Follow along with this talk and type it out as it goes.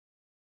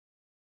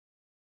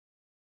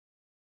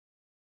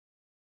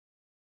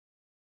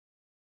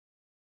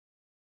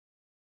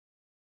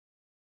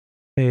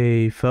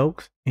Hey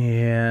folks,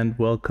 and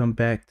welcome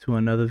back to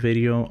another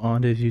video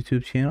on this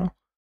YouTube channel.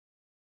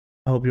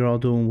 I hope you're all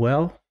doing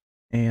well.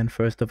 And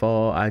first of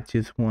all, I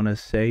just want to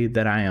say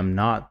that I am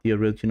not the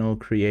original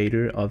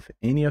creator of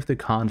any of the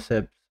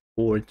concepts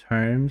or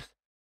terms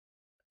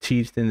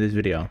teached in this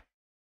video.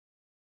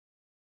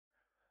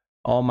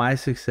 All my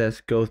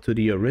success goes to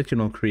the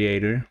original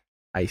creator,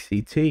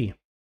 ICT.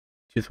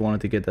 Just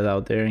wanted to get that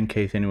out there in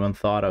case anyone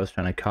thought I was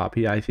trying to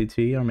copy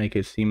ICT or make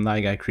it seem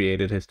like I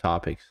created his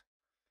topics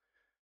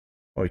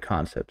or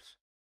concepts.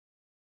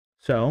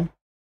 So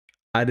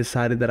I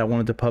decided that I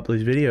wanted to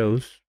publish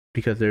videos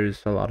because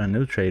there's a lot of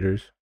new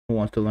traders who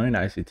wants to learn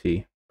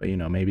ICT, but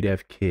maybe they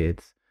have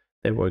kids,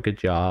 they work a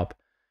job,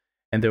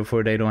 and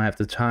therefore they don't have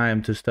the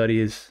time to study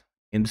his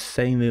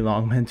insanely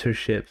long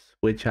mentorships,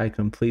 which I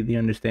completely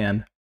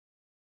understand.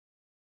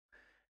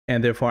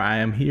 And therefore I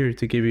am here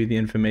to give you the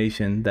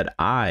information that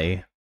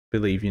I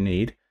believe you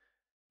need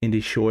in the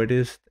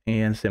shortest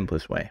and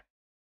simplest way.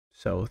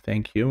 So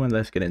thank you, and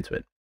let's get into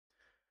it.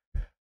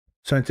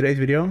 So in today's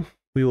video,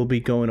 we will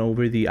be going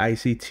over the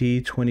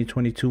ICT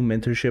 2022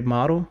 mentorship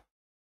model.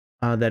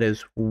 That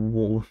is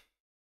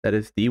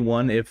the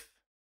one.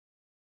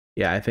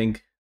 I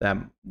think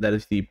that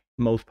is the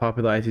most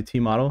popular ICT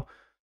model,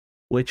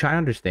 which I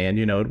understand.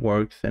 It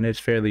works and it's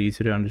fairly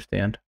easy to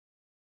understand.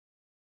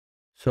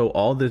 So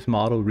all this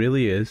model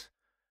really is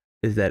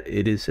that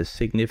it is a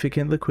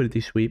significant liquidity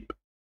sweep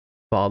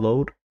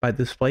followed by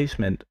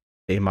displacement,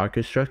 a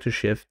market structure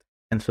shift,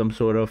 and some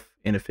sort of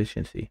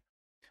inefficiency,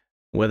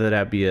 whether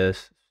that be a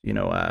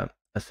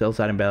sell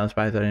side imbalance,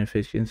 buy side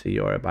inefficiency,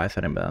 or a buy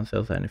side imbalance,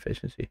 sell side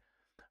inefficiency.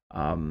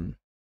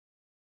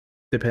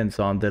 Depends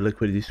on the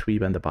liquidity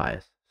sweep and the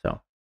bias.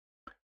 So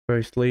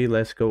firstly,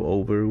 let's go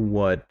over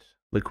what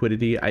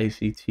liquidity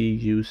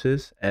ICT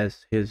uses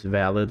as his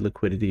valid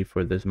liquidity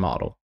for this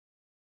model,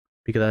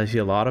 because I see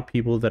a lot of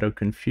people that are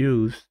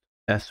confused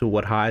as to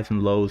what highs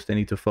and lows they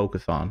need to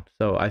focus on.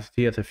 So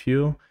ICT has a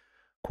few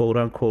quote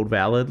unquote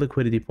valid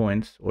liquidity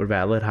points or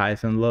valid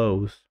highs and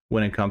lows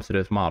when it comes to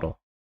this model.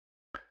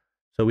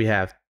 So we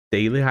have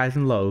daily highs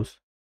and lows,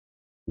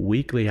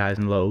 weekly highs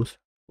and lows,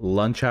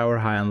 lunch hour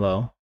high and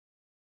low,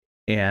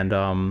 and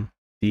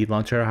the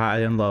lunch hour high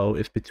and low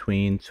is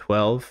between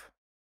 12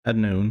 at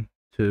noon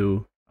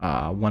to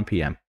 1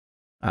 p.m.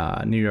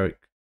 New York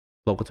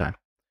local time.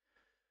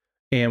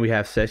 And we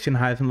have session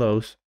highs and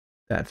lows.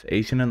 That's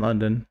Asian and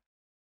London.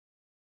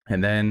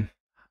 And then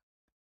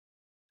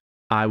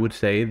I would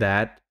say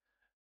that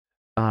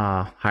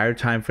higher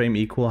time frame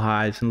equal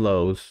highs and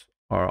lows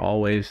are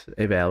always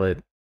a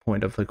valid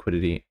point of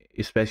liquidity,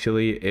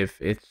 especially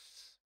if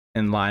it's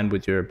in line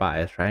with your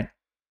bias, right?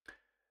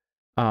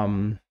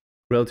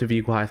 Relative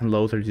equal highs and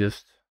lows are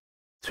just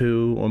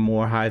two or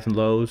more highs and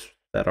lows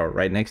that are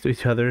right next to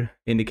each other,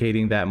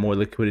 indicating that more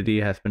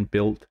liquidity has been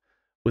built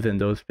within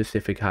those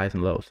specific highs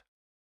and lows.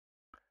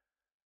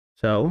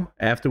 So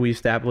after we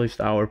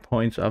established our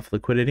points of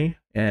liquidity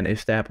and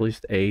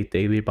established a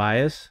daily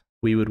bias,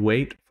 we would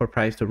wait for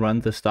price to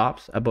run the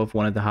stops above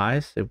one of the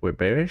highs if we're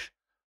bearish,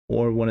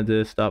 or one of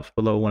the stops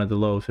below one of the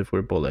lows if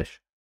we're bullish.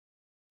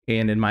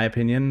 And in my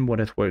opinion, what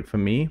has worked for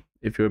me,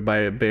 if you're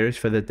bearish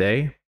for the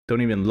day,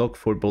 don't even look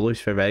for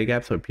bullish fair value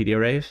gaps or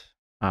PDRAs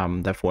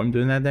that form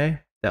during that day.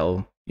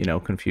 That'll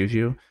confuse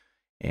you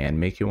and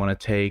make you want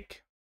to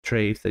take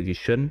trades that you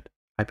shouldn't.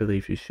 I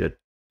believe you should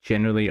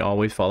generally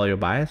always follow your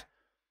bias.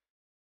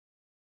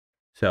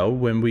 So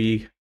when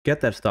we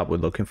get that stop we're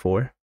looking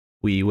for,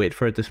 we wait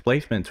for a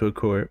displacement to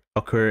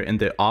occur in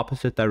the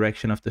opposite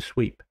direction of the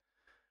sweep,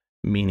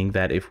 meaning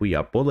that if we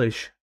are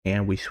bullish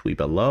and we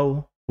sweep a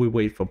low, we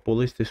wait for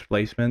bullish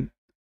displacement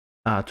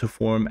to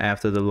form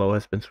after the low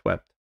has been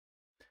swept.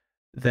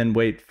 Then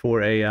wait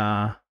for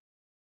a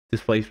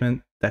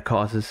displacement that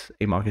causes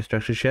a market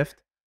structure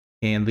shift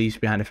and leaves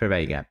behind a fair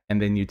value gap.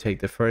 And then you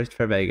take the first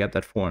fair value gap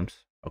that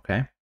forms,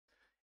 okay?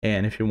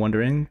 And if you're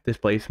wondering,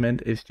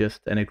 displacement is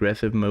just an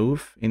aggressive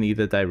move in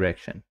either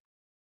direction.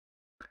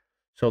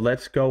 So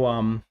let's go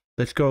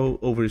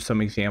over some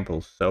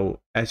examples. So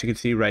as you can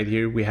see right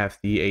here, we have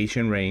the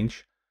Asian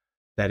range.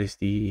 That is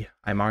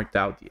I marked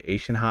out the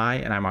Asian high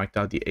and I marked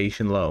out the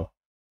Asian low.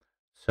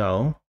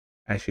 So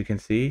as you can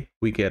see,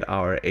 we get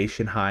our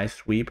Asian high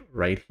sweep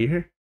right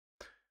here.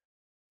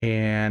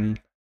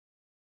 And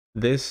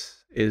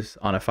this is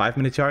on a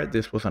 5-minute chart.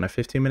 This was on a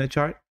 15-minute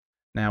chart.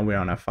 Now we're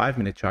on a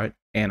 5-minute chart.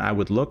 And I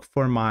would look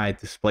for my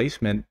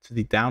displacement to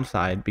the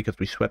downside because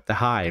we swept the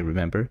high,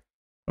 remember?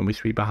 When we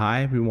sweep a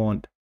high, we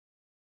want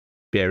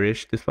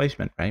bearish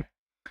displacement, right?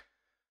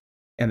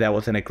 And that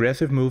was an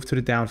aggressive move to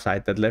the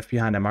downside that left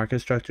behind a market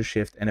structure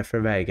shift and a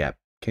fair value gap.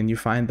 Can you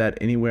find that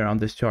anywhere on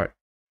this chart?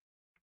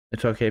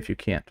 It's okay if you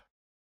can't.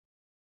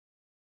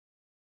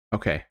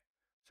 Okay,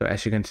 so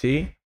as you can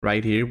see,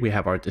 right here, we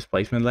have our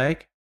displacement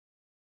leg,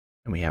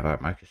 and we have our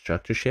market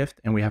structure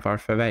shift, and we have our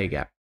fair value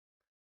gap.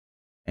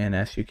 And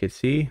as you can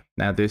see,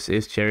 now this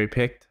is cherry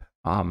picked.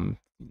 Don't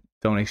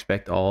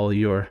expect all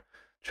your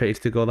trades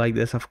to go like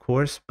this, of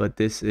course, but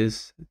this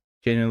is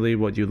generally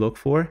what you look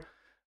for.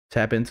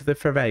 Tap into the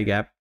fair value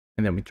gap,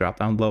 and then we drop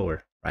down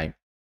lower, right?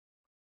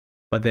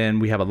 But then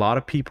we have a lot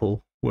of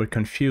people who are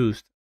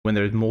confused when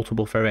there's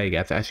multiple fair value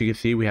gaps. As you can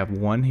see, we have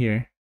one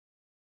here,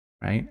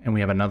 right? And we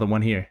have another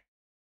one here.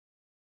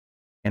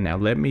 And now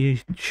let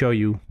me show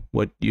you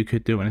what you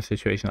could do in a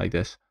situation like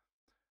this.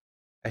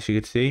 As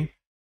you can see,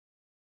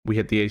 we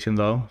hit the Asian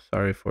low.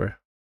 Sorry for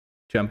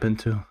jumping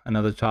to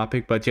another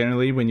topic, but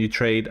generally when you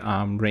trade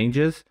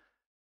ranges,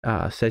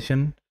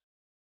 session,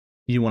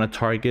 you want to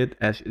target,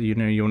 as you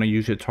know, you want to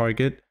use your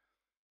target.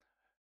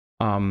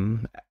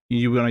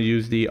 You want to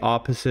use the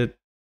opposite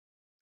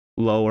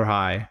low or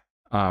high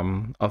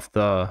of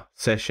the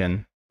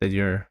session that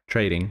you're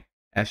trading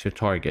as your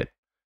target.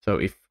 So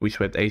if we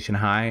swept Asian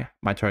high,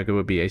 my target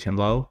would be Asian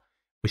low.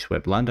 We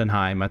swept London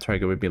high, my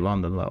target would be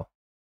London low.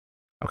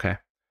 Okay.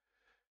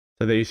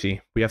 So there you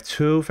see, we have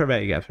two fair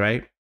value gaps,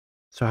 right?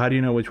 So how do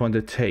you know which one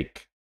to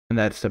take? And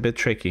that's a bit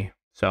tricky.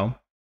 So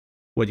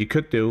what you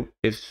could do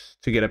is,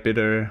 to get a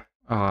better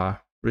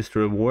risk to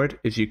reward,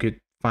 is you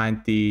could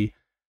find the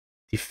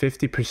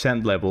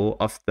 50% level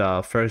of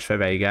the first fair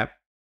value gap.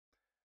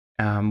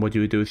 What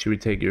you would do is you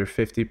would take your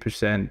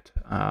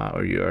 50%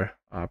 or your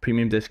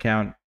premium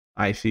discount,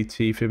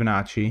 ICT,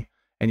 Fibonacci,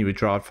 and you would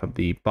draw it from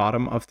the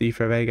bottom of the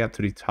fair value gap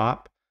to the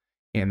top.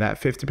 And that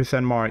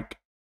 50% mark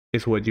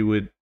is what you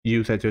would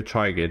use as your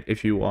target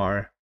if you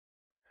are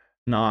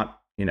not,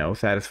 you know,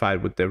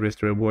 satisfied with the risk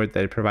to reward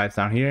that it provides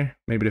down here.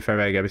 Maybe the fair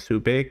value gap is too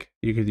big.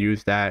 You could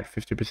use that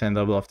 50%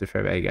 level of the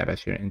fair value gap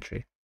as your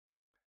entry.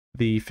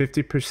 The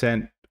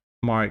 50%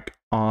 mark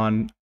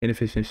on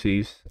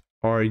inefficiencies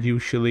are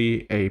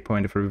usually a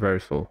point of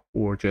reversal,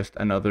 or just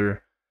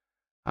another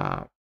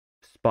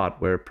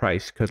spot where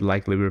price could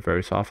likely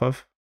reverse off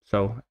of.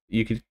 So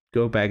you could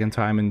go back in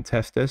time and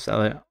test this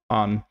on,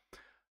 I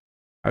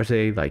would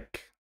say,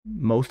 like,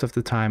 most of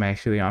the time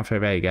actually on fair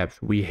value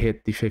gaps, we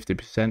hit the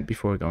 50%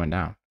 before going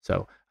down.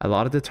 So a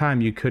lot of the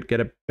time you could get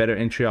a better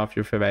entry off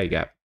your fair value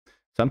gap.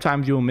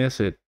 Sometimes you'll miss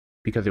it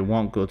because it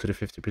won't go to the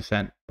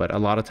 50%, but a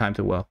lot of times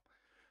it will.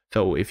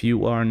 So if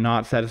you are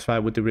not satisfied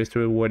with the risk to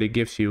reward it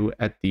gives you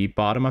at the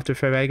bottom of the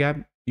fair value gap,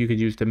 you could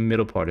use the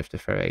middle part of the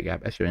fair value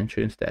gap as your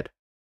entry instead.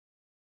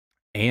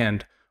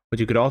 And what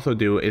you could also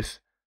do is,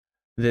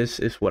 this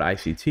is what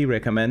ICT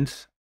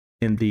recommends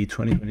in the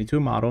 2022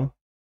 model,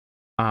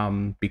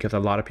 because a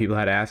lot of people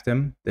had asked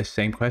him the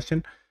same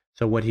question.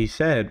 So what he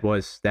said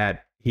was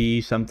that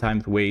he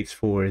sometimes waits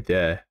for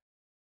the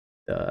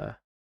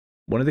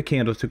one of the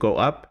candles to go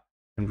up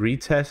and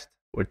retest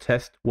or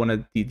test one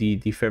of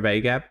the fair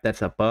value gap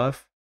that's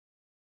above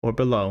or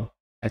below.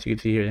 As you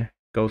can see here,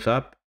 goes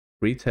up,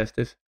 retests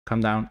this,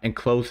 come down, and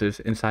closes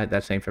inside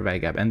that same fair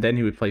value gap. And then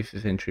he would place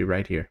his entry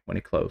right here when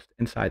it closed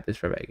inside this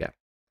fair value gap.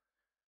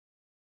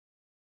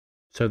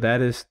 So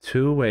that is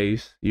two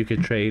ways you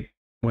could trade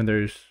when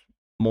there's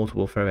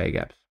multiple fair value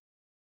gaps.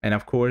 And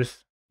of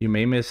course, you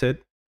may miss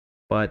it,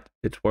 but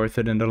it's worth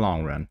it in the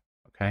long run.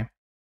 Okay.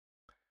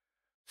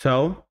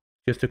 So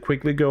just to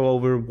quickly go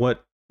over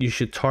what you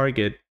should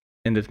target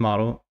in this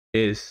model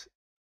is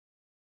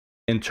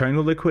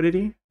internal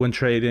liquidity when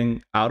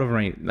trading out of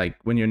range. Like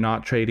when you're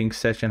not trading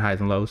session highs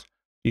and lows,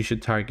 you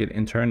should target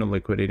internal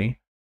liquidity.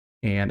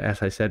 And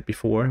as I said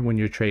before, when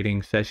you're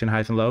trading session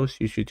highs and lows,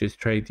 you should just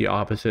trade the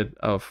opposite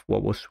of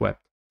what was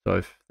swept. So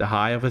if the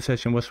high of a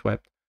session was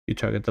swept, you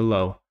target the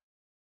low,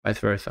 vice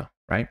versa,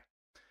 right?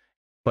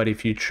 But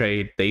if you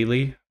trade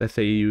daily, let's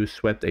say you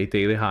swept a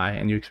daily high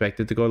and you expect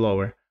it to go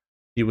lower,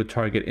 you would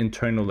target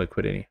internal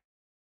liquidity.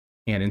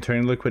 And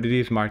internal liquidity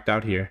is marked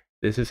out here.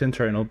 This is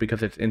internal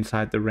because it's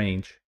inside the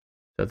range.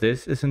 So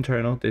this is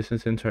internal, this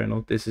is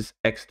internal, this is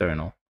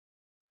external.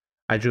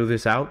 I drew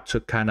this out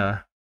to kind of,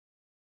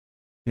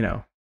 you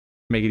know,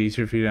 make it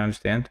easier for you to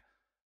understand.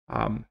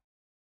 So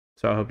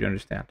I hope you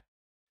understand.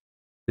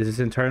 This is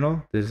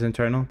internal, this is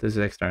internal, this is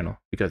external,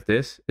 because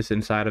this is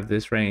inside of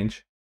this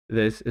range,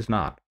 this is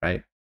not,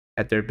 right?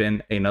 Had there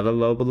been another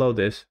low below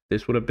this,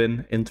 this would have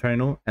been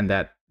internal, and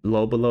that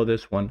low below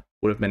this one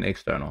would have been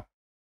external.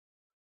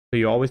 So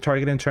you always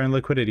target internal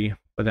liquidity,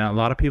 but then a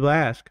lot of people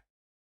ask,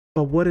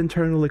 but what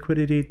internal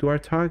liquidity do I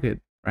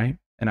target, right?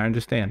 And I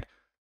understand.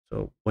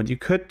 So what you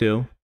could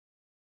do,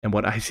 and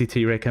what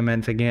ICT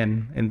recommends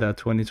again in the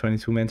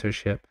 2022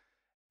 mentorship,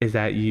 is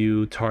that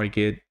you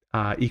target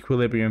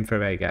equilibrium fair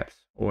value gaps,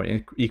 or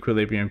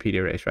equilibrium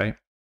PD arrays, right?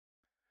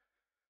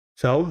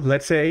 So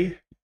let's say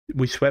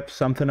we swept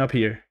something up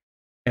here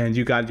and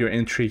you got your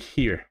entry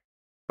here,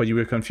 but you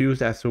were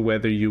confused as to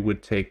whether you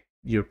would take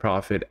your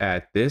profit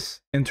at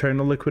this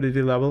internal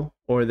liquidity level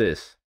or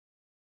this.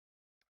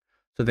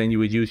 So then you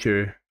would use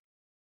your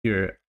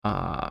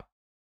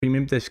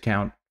premium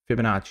discount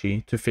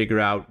Fibonacci to figure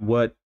out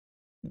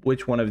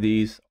which one of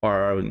these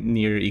are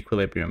near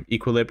equilibrium.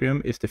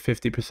 Equilibrium is the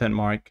 50%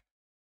 mark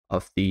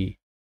of the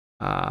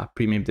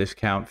premium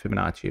discount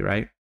Fibonacci,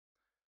 right?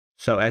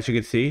 So as you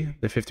can see,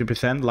 the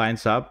 50%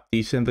 lines up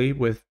decently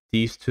with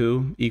these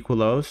two equal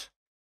lows.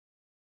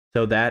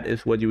 So that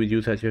is what you would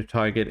use as your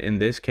target in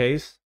this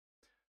case.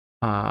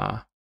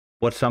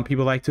 What some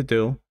people like to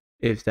do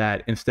is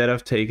that instead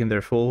of taking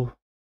their full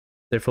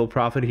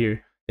profit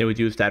here, They would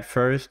use that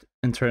first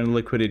internal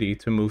liquidity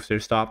to move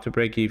their stop to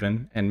break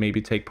even and maybe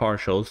take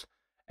partials,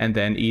 and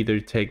then either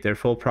take their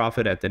full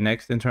profit at the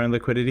next internal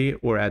liquidity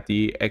or at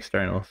the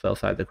external sell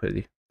side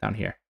liquidity down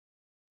here.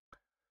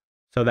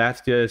 So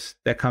that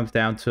comes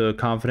down to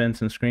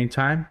confidence and screen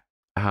time.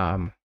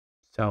 But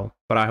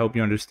I hope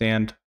you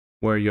understand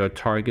where your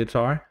targets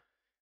are.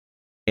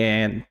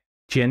 And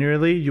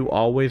generally, you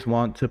always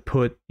want to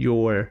put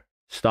your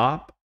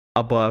stop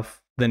above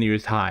the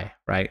nearest high,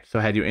 right? So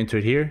had you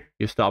entered here,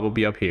 your stop will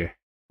be up here,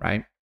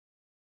 right?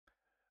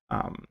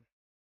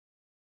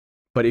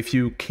 But if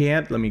you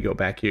can't, let me go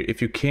back here.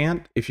 If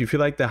you feel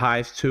like the high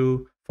is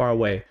too far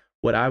away,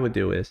 what I would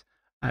do is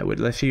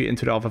let's say you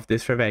entered off of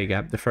this fair value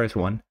gap, the first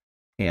one,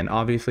 and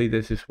obviously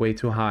this is way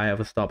too high of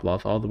a stop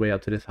loss all the way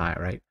up to this high,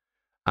 right?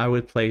 I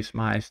would place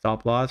my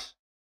stop loss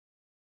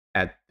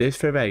at this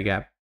fair value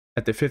gap,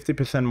 at the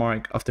 50%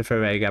 mark of the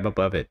fair value gap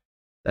above it.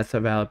 That's a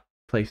valid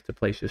place to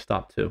place your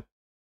stop too.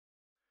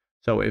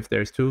 So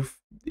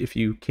if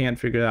you can't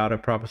figure out a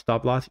proper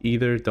stop loss,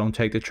 either don't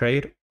take the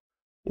trade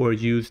or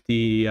use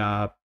the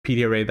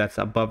PD array that's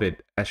above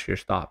it as your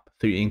stop.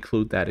 So you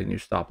include that in your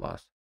stop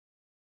loss.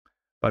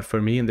 But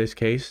for me in this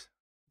case,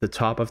 the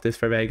top of this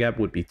fair value gap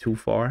would be too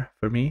far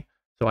for me.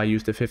 So I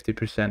use the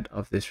 50%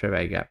 of this fair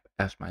value gap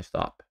as my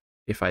stop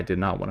if I did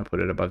not want to put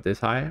it above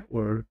this high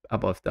or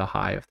above the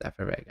high of that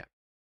fair value gap.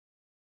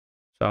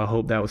 So I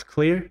hope that was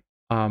clear.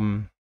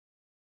 So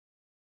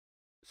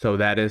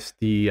that is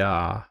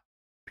the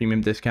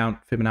premium discount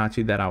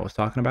Fibonacci that I was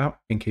talking about.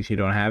 In case you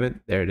don't have it,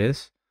 there it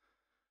is.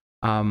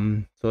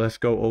 So let's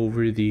go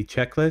over the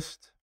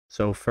checklist.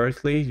 So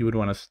firstly, you would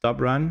want to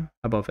stop run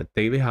above a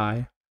daily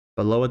high,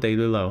 below a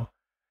daily low,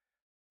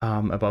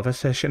 above a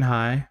session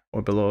high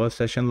or below a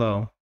session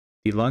low,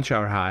 the lunch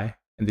hour high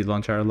and the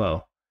lunch hour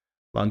low.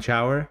 Lunch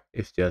hour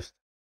is just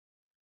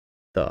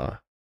the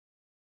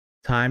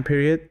time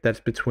period that's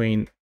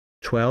between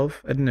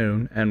 12 at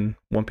noon and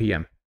 1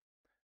 p.m.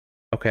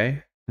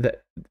 Okay,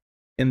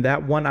 in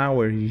that 1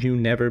 hour, you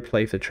never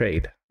place a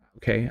trade.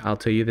 Okay, I'll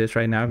tell you this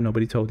right now if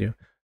nobody told you.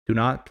 Do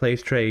not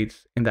place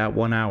trades in that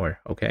 1 hour.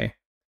 Okay,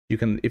 you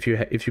can if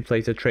you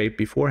place a trade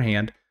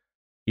beforehand,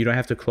 you don't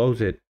have to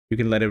close it. You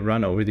can let it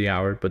run over the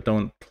hour, but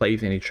don't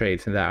place any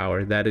trades in that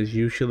hour. That is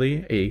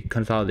usually a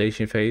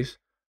consolidation phase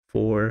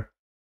for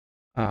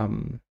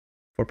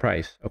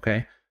price.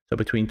 Okay, so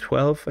between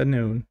 12 at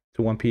noon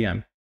to 1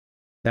 p.m.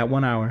 that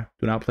 1 hour,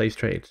 do not place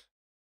trades.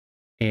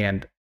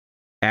 And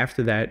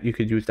after that, you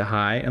could use the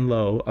high and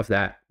low of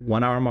that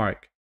 1 hour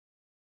mark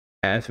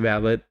as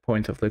valid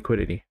points of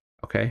liquidity.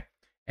 Okay.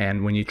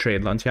 And when you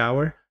trade lunch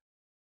hour,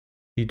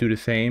 you do the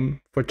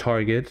same for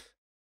targets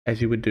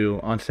as you would do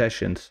on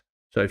sessions.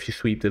 So if you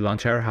sweep the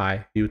lunch hour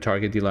high, you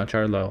target the lunch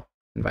hour low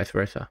and vice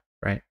versa,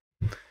 right?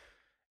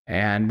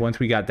 And once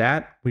we got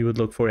that, we would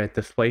look for a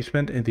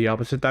displacement in the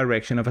opposite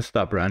direction of a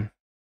stop run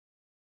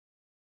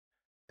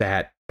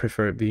that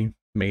preferably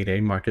made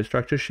a market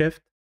structure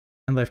shift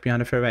and left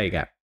behind a fair value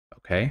gap.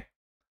 Okay,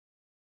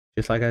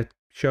 just like I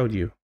showed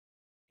you.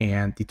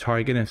 And the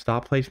target and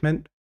stop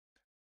placement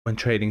when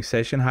trading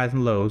session highs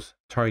and lows,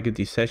 target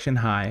the session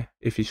high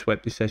if you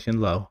swept the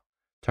session low,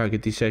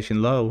 target the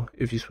session low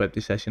if you swept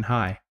the session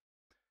high.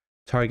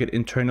 Target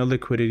internal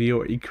liquidity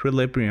or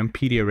equilibrium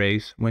PD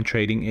arrays when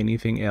trading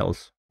anything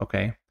else.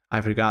 Okay,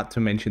 I forgot to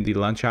mention the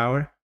lunch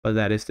hour, but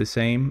that is the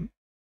same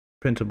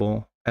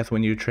principle as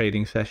when you're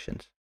trading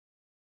sessions.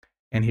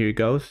 And here it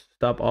goes.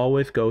 Stop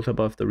always goes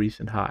above the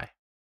recent high.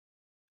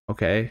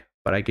 Okay,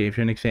 but I gave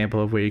you an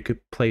example of where you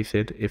could place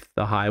it if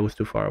the high was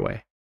too far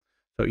away.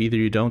 So either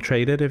you don't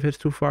trade it if it's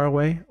too far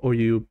away, or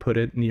you put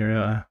it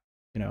near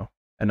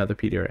another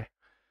PD array.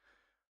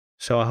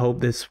 So I hope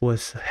this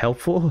was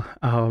helpful.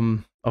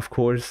 Of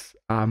course,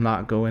 I'm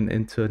not going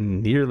into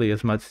nearly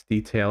as much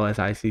detail as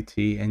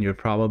ICT, and you're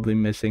probably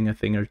missing a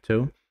thing or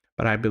two,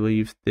 but I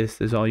believe this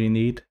is all you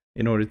need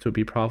in order to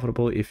be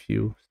profitable. If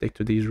you stick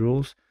to these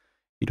rules,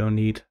 you don't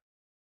need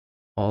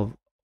all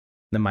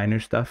the minor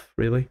stuff,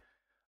 really.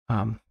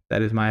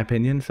 That is my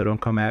opinion, so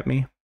don't come at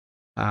me.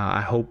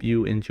 I hope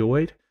you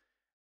enjoyed,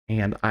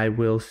 and I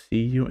will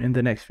see you in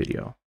the next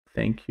video.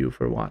 Thank you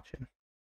for watching.